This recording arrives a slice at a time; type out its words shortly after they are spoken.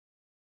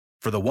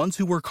For the ones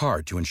who work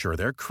hard to ensure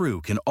their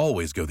crew can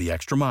always go the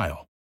extra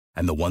mile,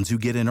 and the ones who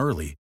get in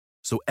early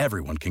so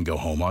everyone can go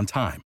home on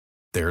time,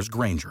 there's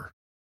Grainger,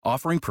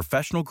 offering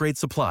professional-grade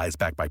supplies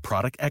backed by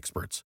product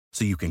experts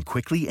so you can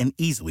quickly and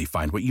easily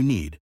find what you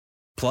need.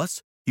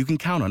 Plus, you can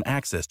count on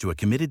access to a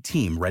committed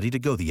team ready to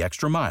go the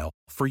extra mile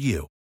for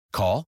you.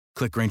 Call,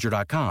 click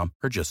Grainger.com,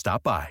 or just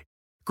stop by.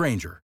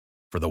 Grainger,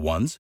 for the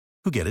ones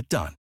who get it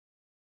done.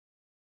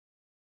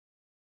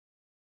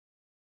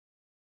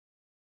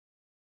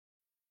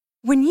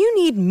 When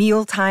you need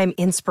mealtime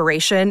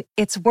inspiration,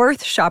 it's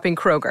worth shopping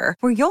Kroger,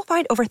 where you'll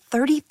find over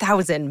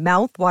 30,000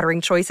 mouth-watering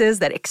choices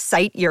that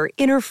excite your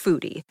inner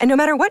foodie. And no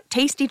matter what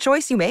tasty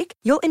choice you make,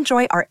 you'll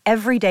enjoy our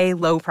everyday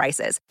low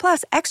prices,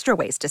 plus extra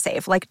ways to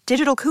save, like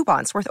digital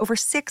coupons worth over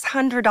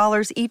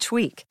 $600 each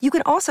week. You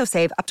can also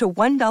save up to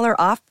 $1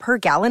 off per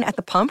gallon at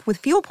the pump with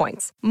fuel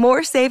points.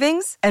 More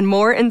savings and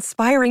more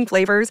inspiring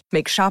flavors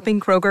make shopping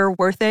Kroger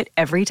worth it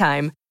every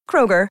time.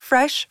 Kroger,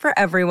 fresh for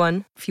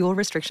everyone. Fuel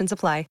restrictions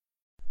apply.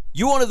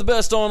 You wanted the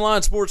best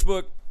online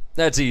sportsbook?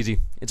 That's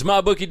easy. It's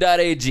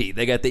MyBookie.ag.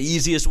 They got the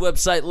easiest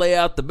website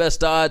layout, the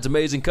best odds,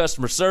 amazing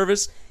customer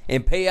service,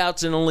 and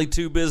payouts in only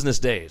 2 business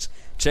days.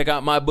 Check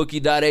out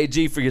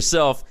MyBookie.ag for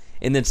yourself,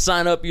 and then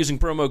sign up using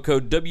promo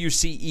code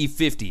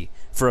WCE50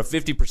 for a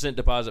 50%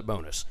 deposit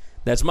bonus.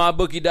 That's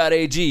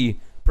MyBookie.ag,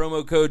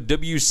 promo code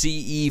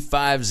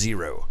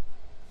WCE50.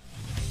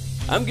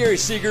 I'm Gary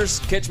Seegers.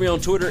 Catch me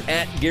on Twitter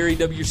at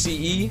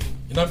GaryWCE.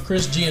 And I'm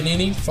Chris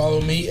Giannini. Follow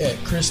me at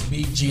Chris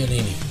B.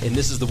 Giannini. And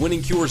this is the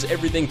Winning Cures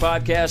Everything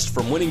podcast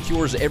from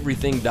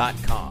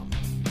winningcureseverything.com.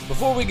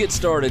 Before we get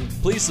started,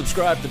 please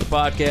subscribe to the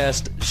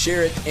podcast,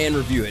 share it, and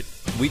review it.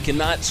 We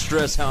cannot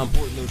stress how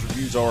important those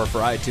reviews are for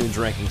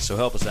iTunes rankings, so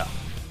help us out.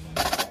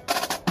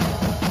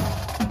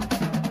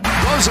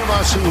 Those of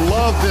us who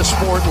love this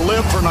sport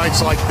live for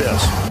nights like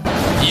this.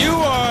 You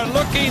are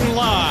looking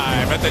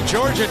live at the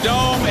Georgia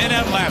Dome in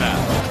Atlanta.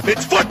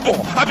 It's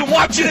football. I've been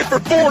watching it for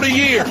 40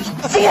 years.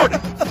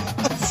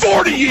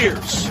 40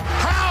 years.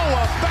 How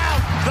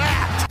about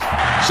that?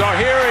 So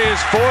here is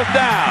 4th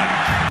down.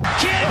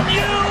 Can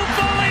you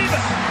believe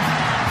it?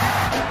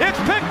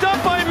 It's picked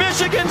up by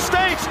Michigan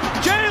State's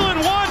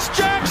Jalen Watts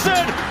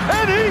Jackson,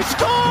 and he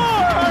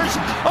scores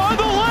on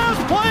the last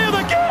play of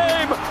the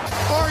game.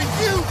 Are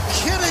you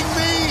kidding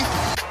me?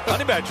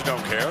 Honey Badger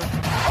don't care.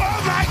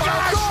 Oh my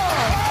gosh! Oh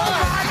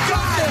my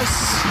goodness!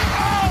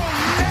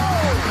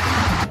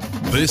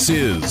 This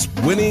is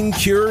Winning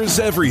Cures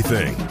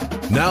Everything.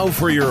 Now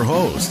for your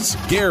hosts,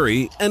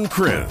 Gary and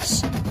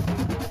Chris.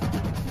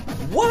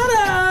 What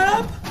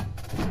up?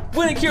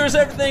 Winning Cures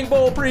Everything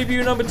Bowl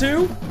Preview number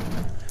 2.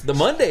 The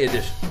Monday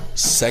edition.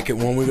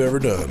 Second one we've ever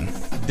done.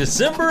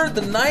 December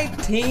the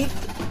 19th.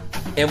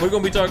 And we're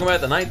going to be talking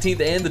about the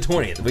 19th and the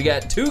 20th. We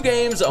got 2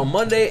 games on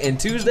Monday and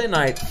Tuesday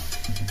night.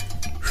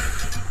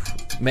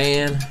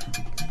 Man.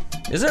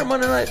 Is there a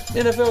Monday night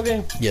NFL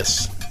game?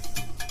 Yes.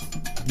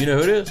 You know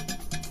who it is?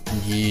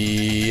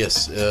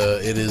 Yes.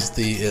 It is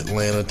the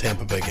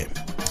Atlanta-Tampa Bay game.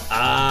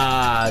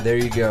 Ah, there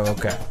you go.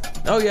 Okay.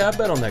 Oh, yeah, I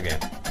bet on that game.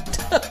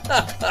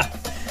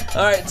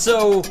 All right,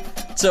 so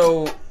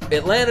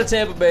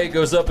Atlanta-Tampa Bay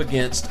goes up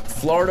against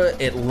Florida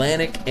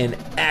Atlantic and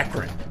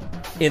Akron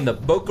in the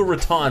Boca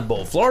Raton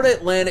Bowl. Florida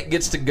Atlantic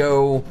gets to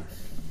go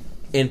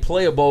and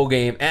play a bowl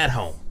game at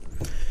home.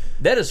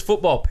 That is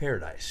football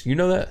paradise. You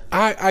know that?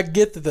 I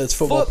get that that's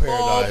football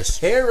paradise.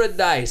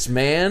 Paradise,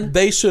 man.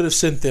 They should have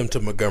sent them to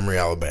Montgomery,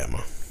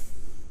 Alabama.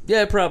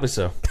 Yeah, probably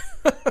so.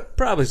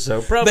 Probably so.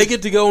 They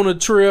get to go on a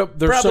trip.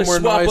 They're probably somewhere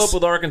swap nice. up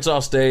with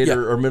Arkansas State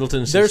or Middle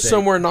Tennessee They're State.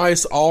 somewhere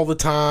nice all the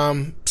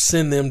time.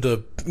 Send them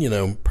to,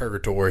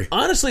 purgatory.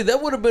 Honestly,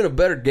 that would have been a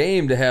better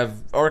game to have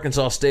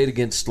Arkansas State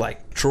against,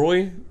 like,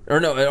 Troy.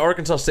 Or no,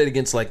 Arkansas State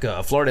against, like,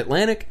 Florida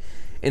Atlantic.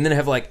 And then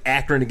have, like,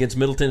 Akron against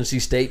Middle Tennessee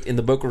State in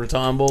the Boca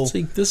Raton Bowl.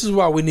 See, this is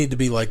why we need to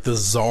be, like, the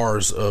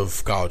czars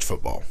of college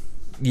football.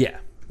 Yeah.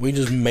 We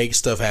just make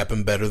stuff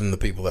happen better than the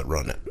people that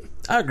run it.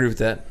 I agree with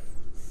that.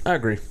 I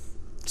agree.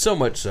 So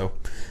much so.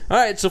 All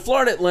right, so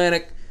Florida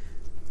Atlantic,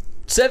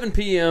 7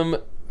 p.m.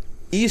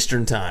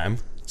 Eastern Time,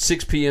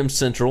 6 p.m.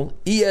 Central,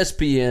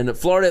 ESPN,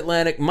 Florida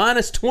Atlantic,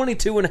 minus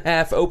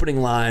 22.5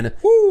 opening line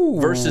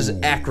versus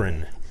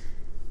Akron.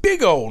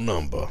 Big old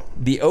number.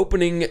 The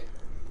opening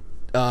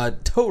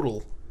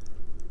total,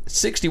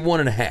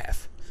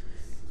 61.5.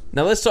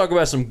 Now let's talk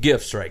about some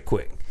gifts right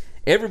quick.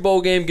 Every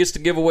bowl game gets to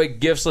give away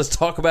gifts. Let's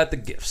talk about the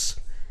gifts.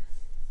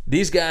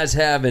 These guys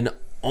have an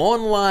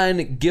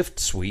online gift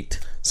suite.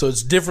 So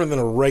it's different than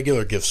a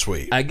regular gift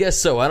suite. I guess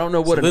so. I don't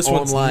know what an online gift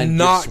suite is. This one's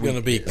not going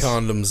to be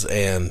condoms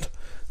and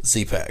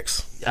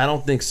Z-Packs. I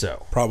don't think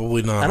so.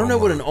 Probably not. I don't know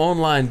what an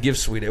online gift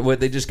suite is.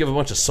 What, they just give a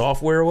bunch of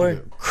software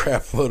away?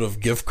 Crap load of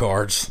gift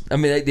cards. I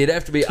mean, they'd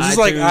have to be so iTunes,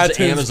 like iTunes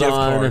Amazon,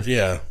 gift cards,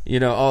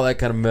 yeah. All that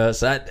kind of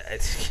mess.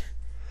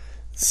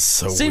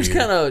 So seems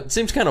kind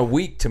of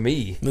weak to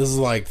me. This is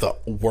like the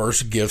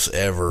worst gifts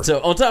ever.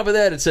 So on top of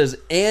that, it says,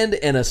 and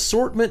an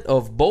assortment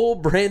of bowl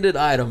branded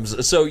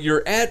items. So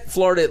you're at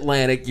Florida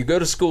Atlantic, you go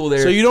to school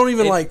there. So you don't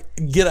even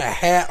get a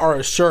hat or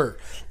a shirt.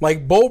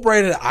 Like bowl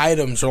branded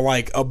items are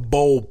like a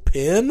bowl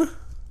pin,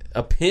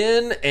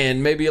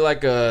 and maybe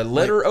like a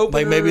letter opener,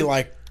 like maybe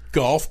like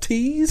golf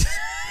tees.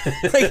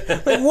 like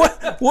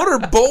what are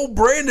bowl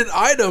branded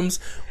items?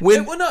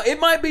 When well, no, it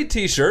might be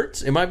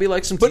T-shirts. It might be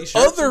like some but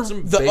T-shirts.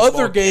 the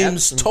other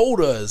games told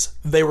us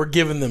they were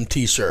giving them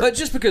T-shirts. But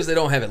just because they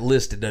don't have it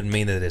listed doesn't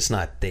mean that it's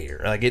not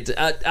there. Like it's,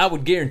 I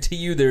would guarantee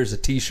you there's a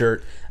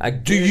T-shirt.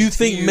 Do you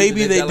think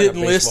maybe they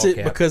didn't list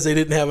it because they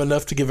didn't have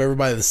enough to give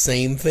everybody the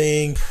same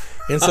thing?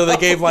 And so they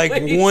gave like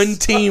one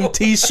team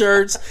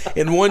T-shirts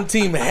and one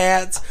team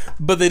hats,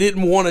 but they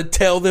didn't want to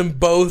tell them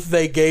both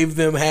they gave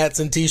them hats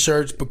and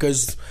T-shirts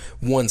because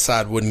one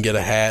side wouldn't get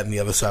a hat and the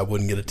other side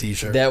wouldn't get a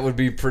T-shirt. That would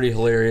be pretty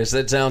hilarious.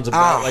 That sounds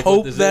about like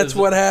what this that's is.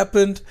 what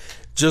happened,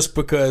 just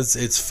because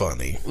it's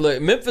funny. Look,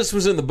 Memphis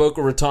was in the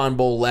Boca Raton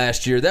Bowl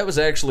last year. That was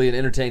actually an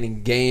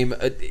entertaining game.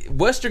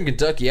 Western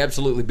Kentucky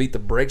absolutely beat the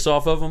brakes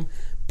off of them,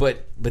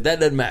 but that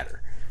doesn't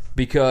matter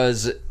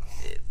because...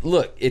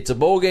 Look, it's a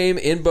bowl game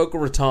in Boca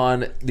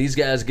Raton. These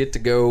guys get to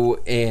go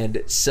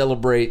and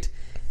celebrate,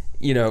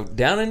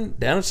 down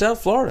in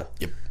South Florida.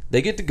 Yep.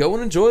 They get to go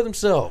and enjoy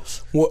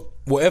themselves. Well,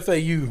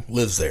 FAU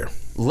lives there.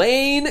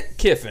 Lane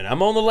Kiffin.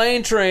 I'm on the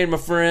Lane train, my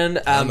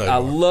friend. I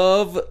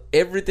love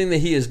everything that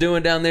he is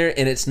doing down there,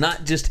 and it's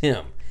not just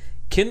him.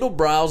 Kendall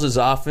Briles'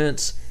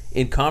 offense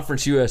in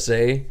Conference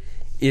USA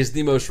is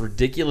the most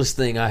ridiculous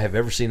thing I have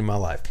ever seen in my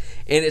life.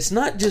 And it's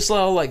not just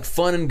all like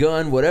fun and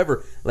gun,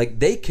 whatever. Like,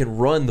 they can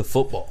run the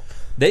football.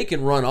 They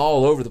can run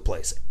all over the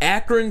place.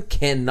 Akron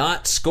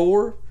cannot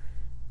score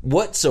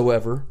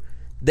whatsoever.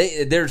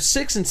 They're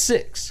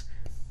 6-6.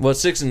 Well, are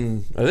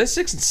they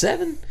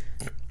 6-7?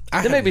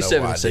 They may be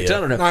 7-6. I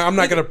don't know. I'm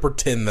not going to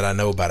pretend that I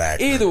know about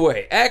Akron. Either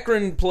way,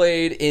 Akron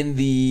played in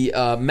the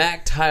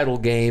MAC title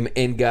game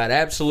and got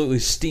absolutely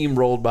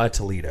steamrolled by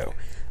Toledo.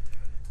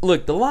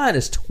 Look, the line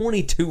is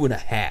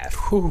 22.5.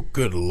 Oh,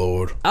 good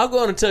Lord. I'll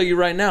go on and tell you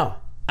right now,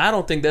 I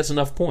don't think that's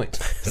enough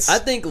points. I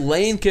think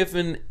Lane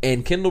Kiffin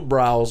and Kendall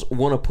Briles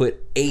want to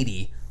put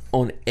 80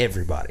 on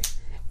everybody.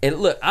 And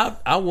look,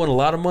 I won a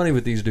lot of money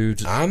with these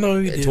dudes. I know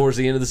you did. Towards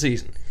the end of the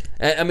season.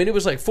 I mean, it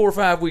was like 4 or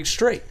 5 weeks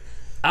straight.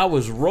 I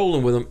was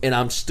rolling with them, and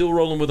I'm still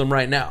rolling with them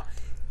right now.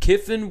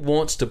 Kiffin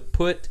wants to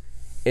put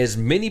as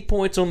many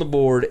points on the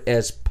board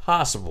as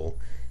possible.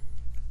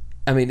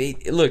 I mean,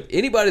 look,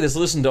 anybody that's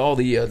listened to all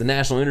the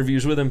national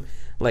interviews with him,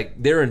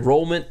 like, their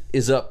enrollment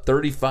is up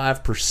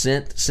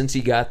 35% since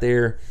he got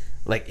there.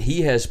 Like,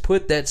 he has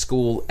put that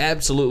school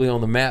absolutely on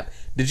the map.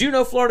 Did you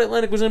know Florida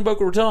Atlantic was in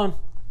Boca Raton?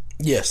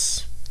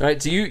 Yes. All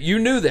right, so you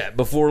knew that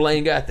before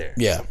Lane got there.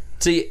 Yeah.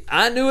 See,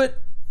 I knew it.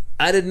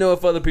 I didn't know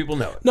if other people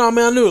know it. No, I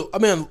knew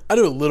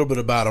a little bit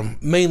about him.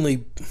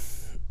 Mainly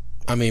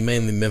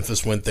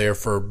Memphis went there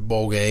for a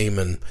bowl game,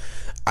 and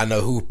I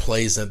know who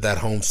plays at that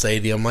home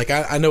stadium. Like,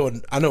 I know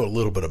a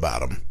little bit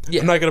about him.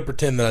 Yeah. I'm not going to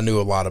pretend that I knew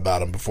a lot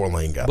about him before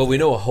Lane got there. But we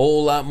know a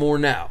whole lot more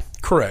now.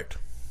 Correct.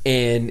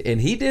 And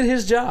he did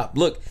his job.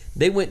 Look,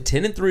 they went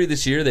 10-3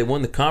 this year. They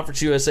won the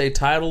Conference USA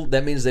title.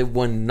 That means they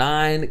won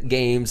 9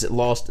 games,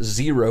 lost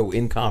 0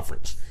 in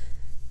conference.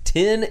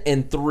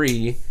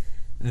 10-3.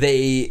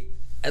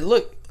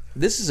 Look,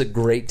 this is a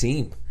great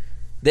team.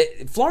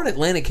 Florida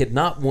Atlantic had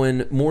not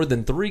won more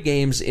than 3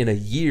 games in a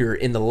year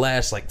in the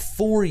last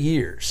 4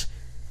 years.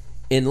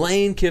 And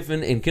Lane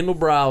Kiffin and Kendall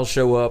Briles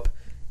show up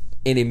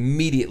and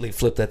immediately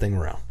flip that thing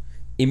around.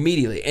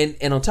 Immediately.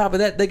 And on top of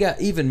that, they got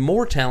even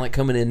more talent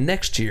coming in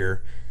next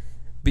year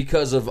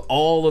because of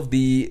all of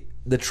the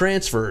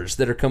transfers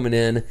that are coming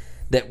in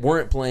that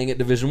weren't playing at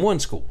Division I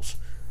schools.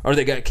 Or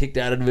they got kicked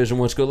out of Division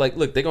I school. Like,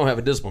 look, they're going to have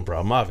a discipline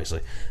problem,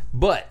 obviously.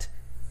 But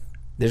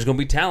there's going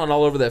to be talent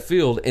all over that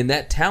field. And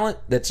that talent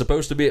that's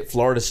supposed to be at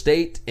Florida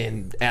State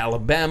and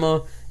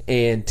Alabama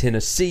and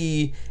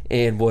Tennessee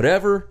and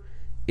whatever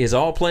is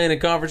all playing in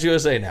Conference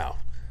USA now.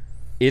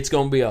 It's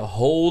going to be a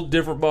whole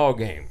different ball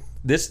game.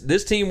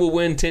 This team will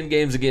win 10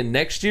 games again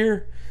next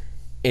year,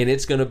 and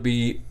it's going to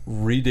be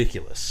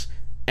ridiculous.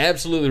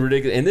 Absolutely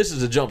ridiculous. And this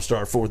is a jump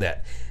start for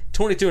that.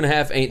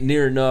 22.5 ain't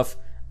near enough.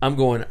 I'm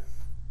going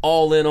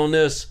all in on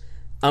this.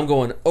 I'm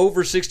going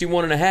over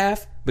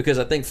 61.5 because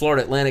I think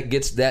Florida Atlantic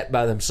gets that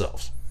by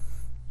themselves.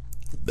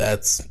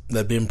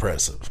 That'd be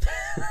impressive.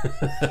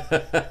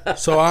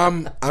 So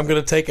I'm going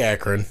to take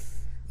Akron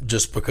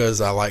just because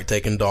I like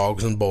taking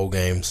dogs in bowl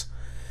games.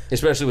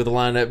 Especially with the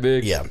line that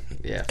big? Yeah.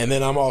 And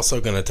then I'm also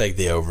going to take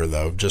the over,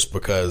 though, just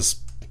because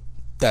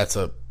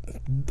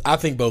I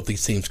think both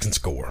these teams can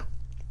score.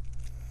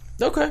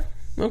 Okay.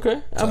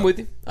 I'm with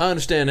you. I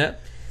understand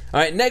that. All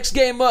right, next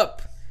game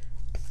up.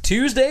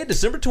 Tuesday,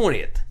 December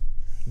 20th.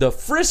 The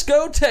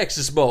Frisco,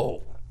 Texas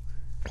Bowl.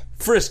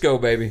 Frisco,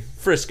 baby.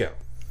 Frisco.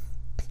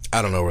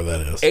 I don't know where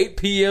that is. 8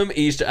 p.m.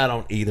 Eastern. I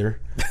don't either.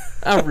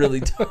 I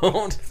really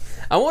don't.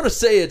 I want to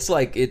say it's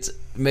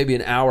maybe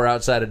an hour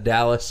outside of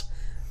Dallas.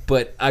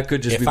 but I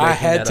could just if be I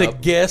making had that to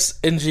up. guess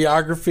in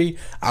geography,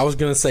 I was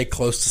going to say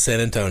close to San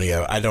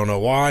Antonio. I don't know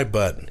why,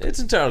 but It's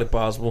entirely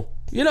possible.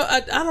 You know, I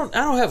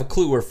don't have a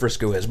clue where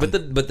Frisco is, but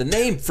the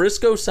name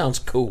Frisco sounds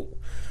cool.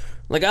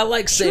 Like, I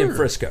like saying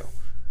Frisco.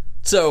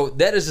 So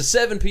that is a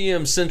 7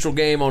 p.m. Central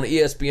game on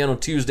ESPN on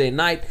Tuesday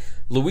night.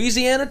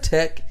 Louisiana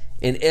Tech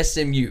and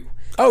SMU.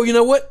 oh, you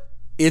know what?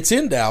 It's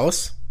in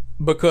Dallas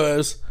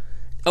because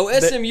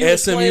SMU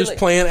is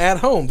playing at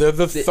home. They're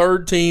the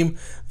third team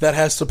that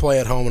has to play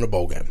at home in a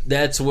bowl game.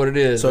 That's what it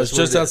is. So That's it's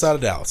just what it outside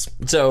of Dallas.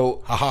 is.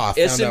 So Haha,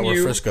 I found out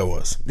where Frisco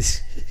was.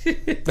 Yeah,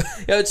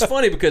 it's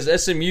funny because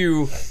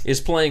SMU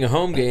is playing a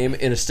home game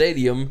in a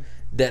stadium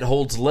that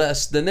holds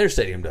less than their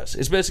stadium does.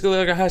 It's basically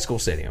like a high school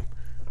stadium.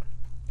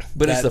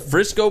 But it's the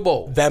Frisco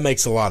Bowl. That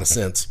makes a lot of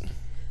sense.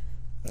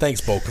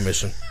 Thanks, Bowl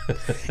Commission.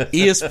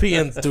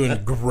 ESPN's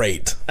doing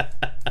great.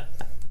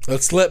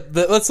 Let's let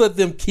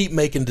them keep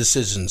making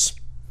decisions.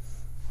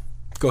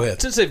 Go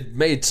ahead. Since they've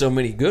made so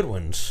many good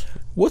ones.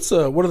 What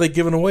are they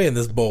giving away in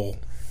this bowl?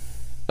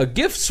 A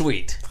gift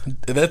suite.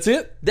 That's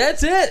it?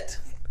 That's it.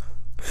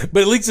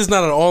 But at least it's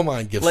not an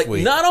online gift Like,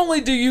 suite. not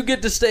only do you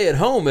get to stay at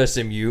home,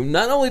 SMU,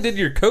 not only did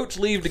your coach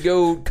leave to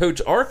go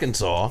coach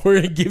Arkansas, We're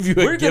going to give you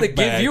we're going to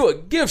give you a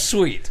gift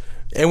suite.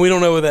 And we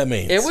don't know what that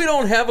means. And we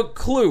don't have a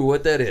clue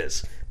what that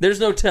is. There's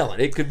no telling.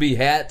 It could be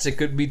hats, it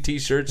could be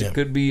T-shirts, it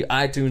could be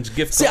iTunes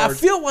gift See, cards. I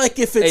feel like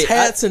if it's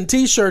hats and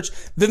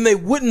T-shirts, then they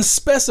wouldn't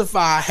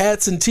specify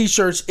hats and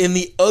T-shirts in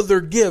the other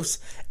gifts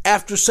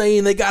after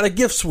saying they got a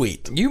gift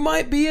suite. You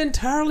might be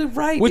entirely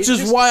right. Which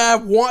is why I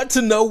want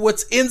to know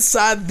what's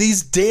inside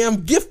these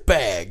damn gift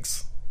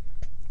bags.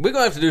 We're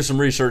going to have to do some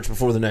research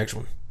before the next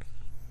one.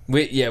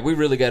 We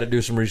really got to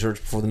do some research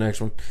before the next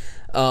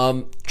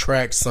one.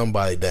 Track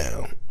somebody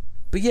down.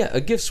 But yeah,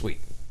 a gift suite.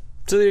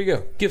 So there you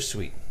go. Gift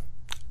suite.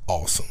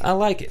 Awesome. I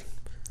like it.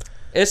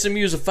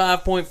 SMU is a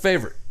 5-point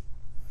favorite.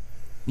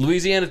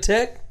 Louisiana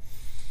Tech,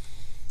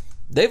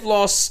 they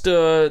lost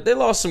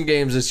some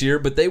games this year,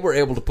 but they were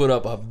able to put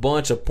up a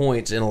bunch of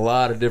points in a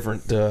lot of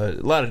different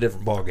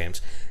ball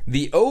games.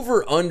 The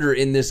over/under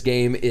in this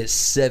game is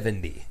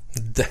 70.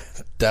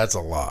 That's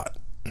a lot.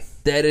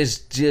 That is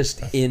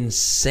just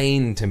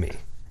insane to me.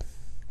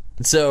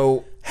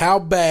 So, how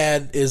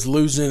bad is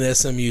losing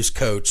SMU's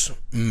coach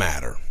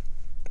matter?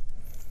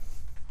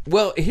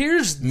 Well,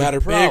 here's the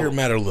matter problem. Big or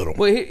matter little?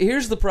 Well,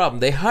 here's the problem.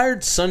 They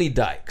hired Sonny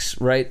Dykes,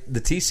 right?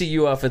 The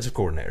TCU offensive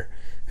coordinator,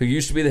 who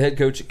used to be the head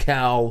coach at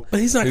Cal.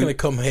 But he's not going to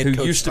come head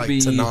coach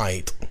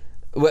tonight.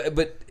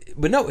 But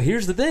no,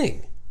 here's the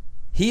thing.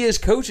 He is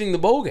coaching the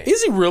bowl game.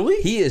 Is he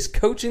really? He is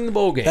coaching the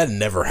bowl game. That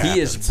never happens. He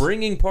is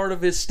bringing part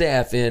of his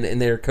staff in,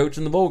 and they're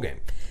coaching the bowl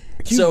game.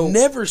 You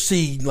never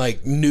see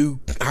like new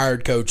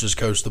hired coaches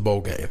coach the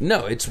bowl game.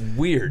 No, it's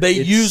weird. They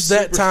use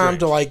that time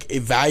to like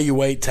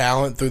evaluate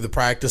talent through the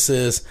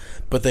practices,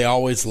 but they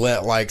always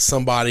let like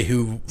somebody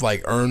who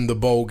like earned the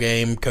bowl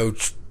game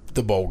coach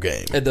the bowl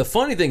game. And the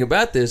funny thing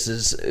about this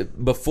is,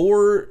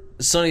 before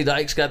Sonny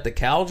Dykes got the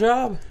Cal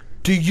job,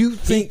 do you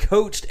think he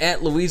coached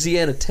at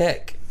Louisiana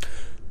Tech?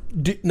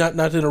 Not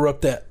to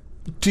interrupt that.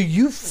 Do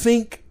you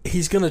think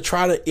he's going to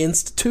try to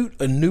institute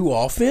a new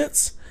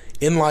offense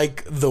in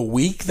like the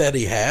week that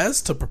he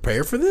has to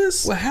prepare for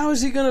this? Well, how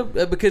is he going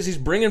to? Because he's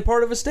bringing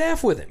part of his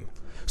staff with him.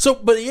 So,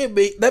 but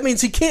that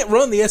means he can't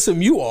run the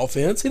SMU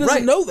offense. He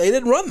doesn't know they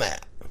didn't run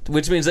that.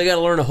 Which means they got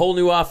to learn a whole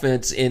new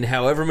offense in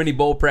however many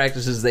bowl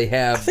practices they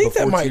have. I think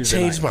that might Tuesday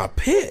change night. my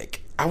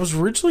pick. I was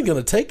originally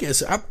going to take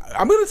it.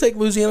 I'm going to take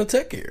Louisiana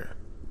Tech here.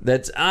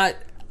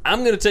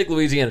 I'm going to take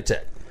Louisiana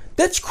Tech.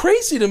 That's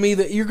crazy to me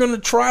that you're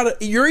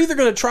either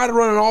going to try to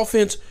run an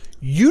offense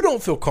you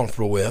don't feel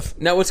comfortable with.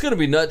 Now, what's going to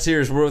be nuts here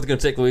is we're both going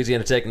to take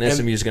Louisiana Tech, and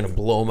SMU is going to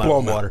blow them out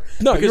of the water.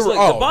 No, because the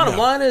bottom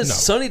line is no.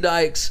 Sonny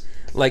Dykes,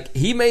 like,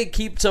 he may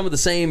keep some of the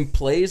same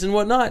plays and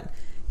whatnot.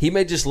 He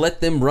may just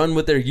let them run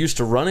what they're used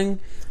to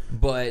running,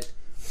 but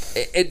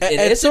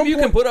at SMU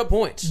can put up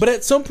points. But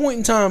at some point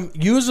in time,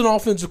 you as an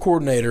offensive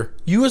coordinator,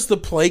 you as the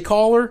play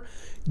caller,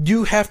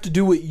 you have to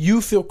do what you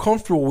feel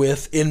comfortable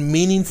with in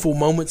meaningful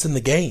moments in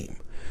the game.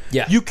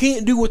 Yeah. You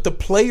can't do what the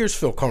players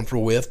feel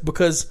comfortable with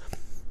because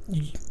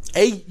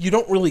you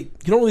don't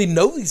really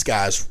know these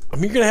guys. I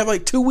mean, you're going to have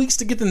like 2 weeks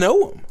to get to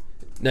know them.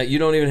 No, you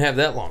don't even have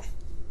that long.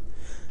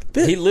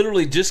 He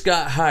literally just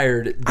got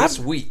hired this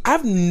week.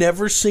 I've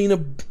never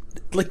seen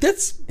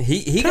that's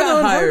he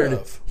got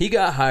hired. He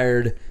got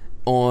hired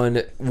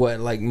on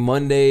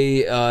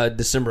Monday,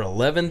 December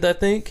 11th, I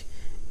think,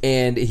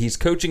 and he's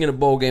coaching in a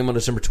bowl game on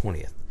December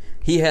 20th.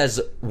 He has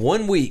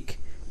 1 week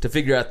to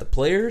figure out the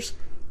players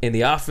and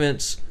the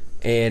offense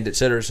and et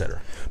cetera, et cetera.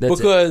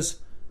 Because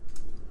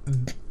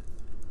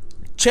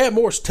Chad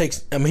Morris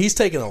he's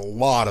taking a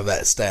lot of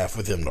that staff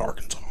with him to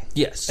Arkansas.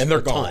 Yes. And they're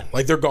gone.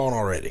 Like, they're gone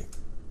already.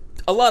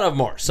 A lot of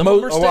them are. Some of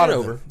them are staying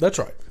over. That's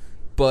right.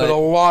 But a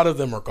lot of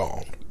them are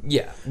gone.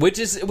 Yeah, which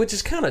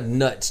is kind of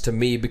nuts to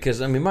me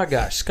because, I mean, my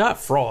gosh, Scott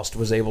Frost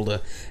was able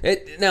to...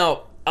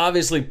 Now,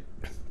 obviously,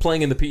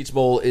 playing in the Peach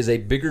Bowl is a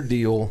bigger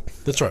deal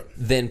That's right.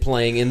 than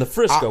playing in the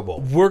Frisco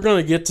Bowl. We're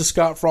going to get to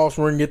Scott Frost.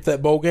 We're going to get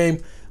that bowl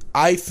game.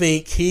 I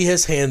think he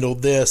has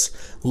handled this,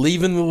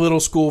 leaving the little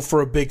school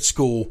for a big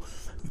school,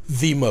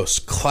 the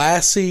most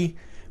classy.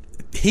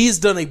 He's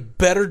done a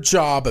better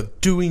job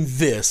of doing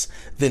this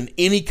than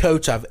any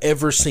coach I've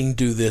ever seen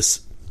do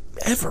this,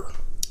 ever.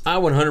 I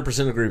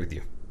 100% agree with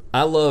you.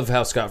 I love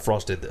how Scott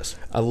Frost did this.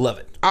 I love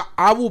it.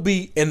 I will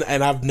be, and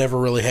I've never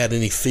really had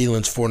any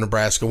feelings for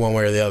Nebraska one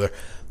way or the other.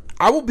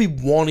 I will be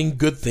wanting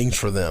good things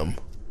for them.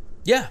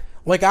 Yeah.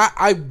 Like,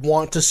 I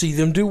want to see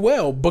them do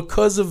well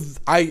because of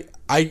I'm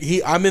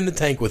in the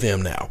tank with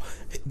him now.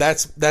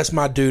 That's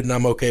my dude, and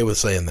I'm okay with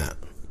saying that.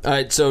 All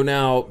right, so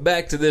now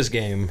back to this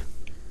game.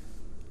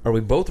 Are we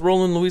both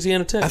rolling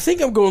Louisiana Tech? I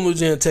think I'm going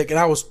Louisiana Tech, and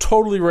I was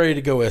totally ready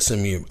to go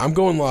SMU. I'm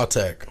going La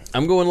Tech.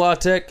 I'm going La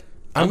Tech.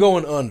 I'm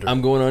going under.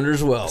 I'm going under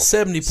as well.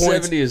 70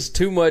 points. 70 is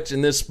too much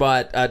in this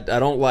spot. I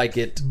don't like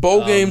it.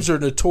 Bowl games are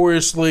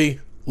notoriously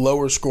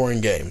lower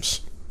scoring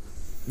games.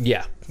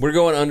 Yeah, we're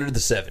going under the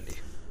 70.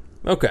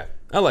 Okay,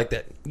 I like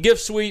that. Gift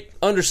suite,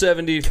 under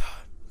 70,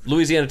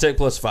 Louisiana Tech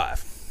plus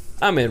 5.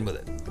 I'm in with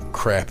it.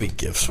 Crappy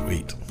gift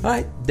suite. All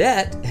right,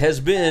 that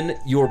has been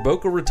your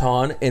Boca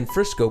Raton and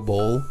Frisco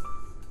Bowl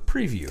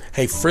preview.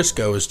 Hey,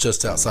 Frisco is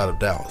just outside of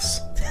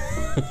Dallas.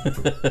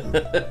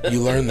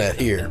 You learned that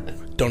here.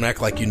 Don't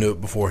act like you knew it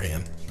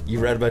beforehand.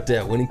 You're right about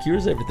that. Winning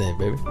cures everything,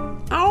 baby.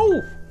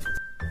 Ow!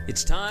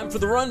 It's time for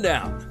the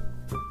rundown.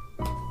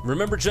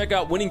 Remember, check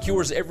out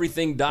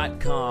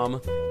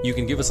winningcureseverything.com. You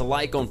can give us a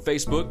like on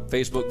Facebook,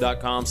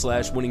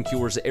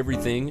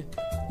 facebook.com/winningcureseverything.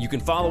 You can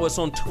follow us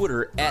on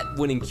Twitter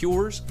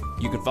 @winningcures.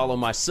 You can follow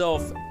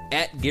myself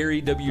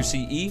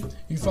 @GaryWCE.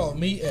 You can follow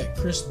me at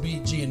Chris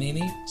B.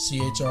 Giannini,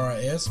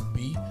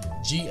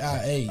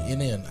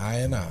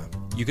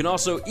 ChrisBGiannini. You can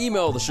also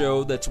email the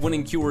show. That's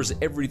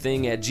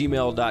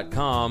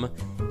winningcureseverything@gmail.com.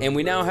 And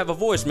we now have a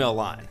voicemail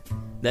line.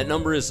 That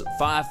number is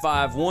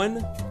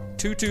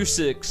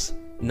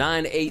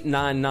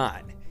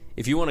 551-226-9899.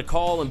 If you want to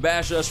call and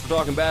bash us for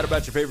talking bad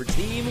about your favorite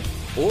team,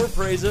 or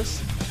praise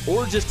us,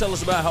 or just tell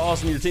us about how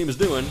awesome your team is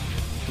doing,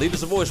 leave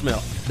us a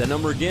voicemail. That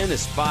number again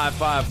is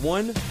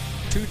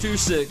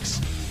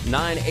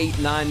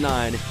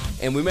 551-226-9899,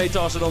 and we may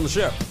toss it on the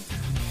show.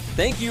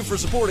 Thank you for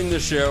supporting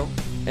this show,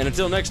 and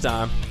until next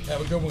time, have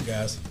a good one,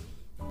 guys.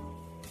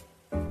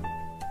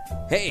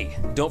 Hey,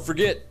 don't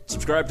forget,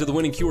 subscribe to the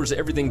Winning Cures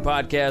Everything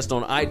podcast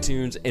on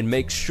iTunes and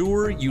make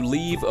sure you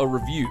leave a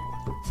review.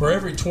 For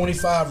every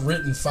 25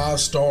 written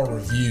 5-star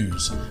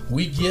reviews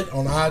we get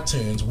on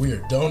iTunes, we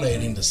are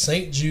donating to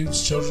St.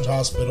 Jude's Children's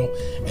Hospital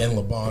and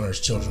Le Bonheur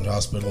Children's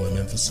Hospital in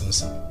Memphis,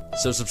 Tennessee.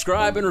 So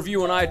subscribe and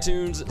review on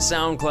iTunes,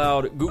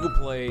 SoundCloud, Google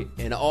Play,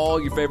 and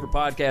all your favorite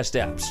podcast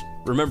apps.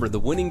 Remember, the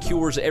Winning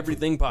Cures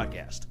Everything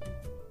podcast.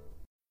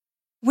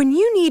 When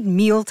you need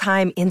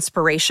mealtime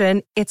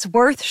inspiration, it's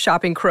worth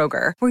shopping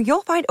Kroger, where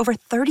you'll find over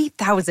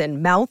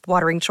 30,000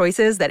 mouth-watering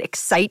choices that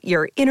excite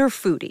your inner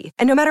foodie.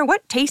 And no matter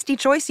what tasty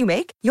choice you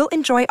make, you'll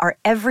enjoy our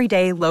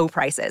everyday low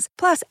prices,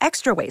 plus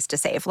extra ways to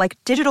save, like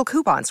digital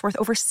coupons worth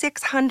over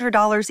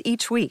 $600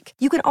 each week.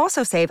 You can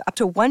also save up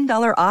to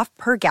 $1 off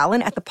per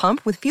gallon at the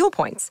pump with fuel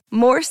points.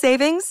 More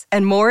savings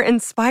and more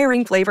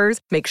inspiring flavors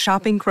make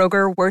shopping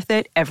Kroger worth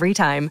it every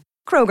time.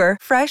 Kroger,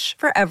 fresh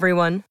for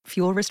everyone.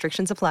 Fuel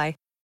restrictions apply.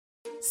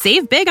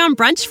 Save big on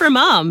brunch for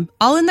mom,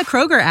 all in the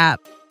Kroger app.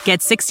 Get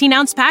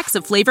 16-ounce packs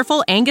of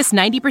flavorful Angus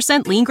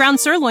 90% lean ground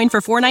sirloin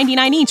for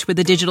 $4.99 each with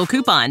a digital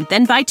coupon.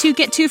 Then buy 2,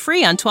 get 2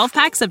 free on 12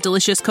 packs of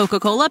delicious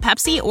Coca-Cola,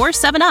 Pepsi, or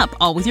 7-Up,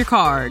 all with your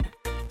card.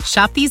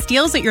 Shop these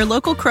deals at your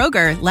local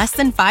Kroger, less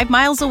than 5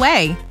 miles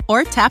away.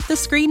 Or tap the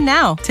screen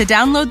now to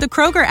download the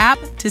Kroger app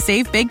to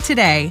save big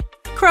today.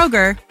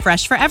 Kroger,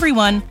 fresh for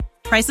everyone.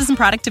 Prices and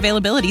product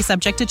availability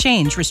subject to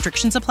change.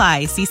 Restrictions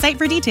apply. See site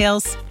for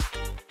details.